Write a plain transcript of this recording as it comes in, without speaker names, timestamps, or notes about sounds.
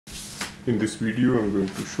In this video, I'm going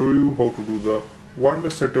to show you how to do the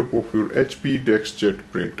wireless setup of your HP Deskjet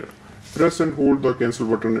printer. Press and hold the cancel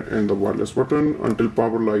button and the wireless button until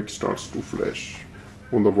power light starts to flash.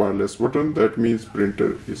 On the wireless button, that means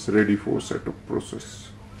printer is ready for setup process.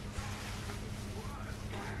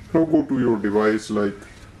 Now go to your device like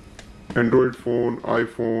Android phone,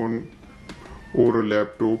 iPhone or a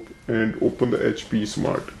laptop and open the HP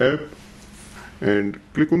Smart app and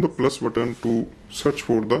click on the plus button to search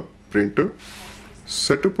for the printer.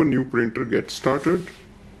 Set up a new printer, get started.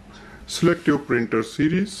 Select your printer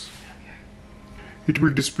series. It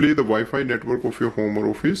will display the Wi-Fi network of your home or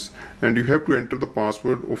office and you have to enter the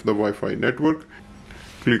password of the Wi-Fi network.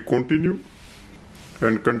 Click continue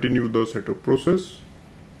and continue the setup process.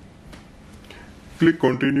 Click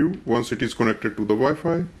continue once it is connected to the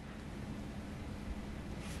Wi-Fi.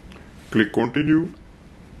 Click continue.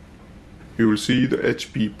 You will see the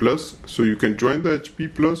HP Plus, so you can join the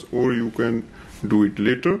HP Plus or you can do it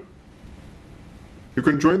later. You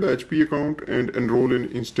can join the HP account and enroll in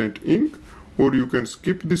Instant Ink, or you can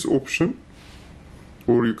skip this option,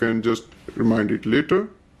 or you can just remind it later.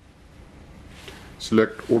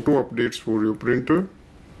 Select auto updates for your printer.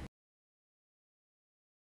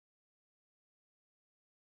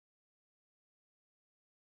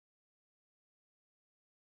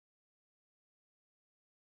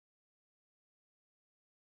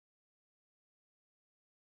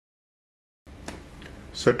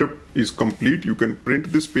 Setup is complete. You can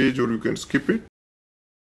print this page or you can skip it.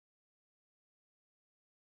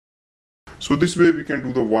 So this way we can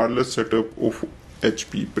do the wireless setup of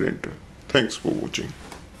HP printer. Thanks for watching.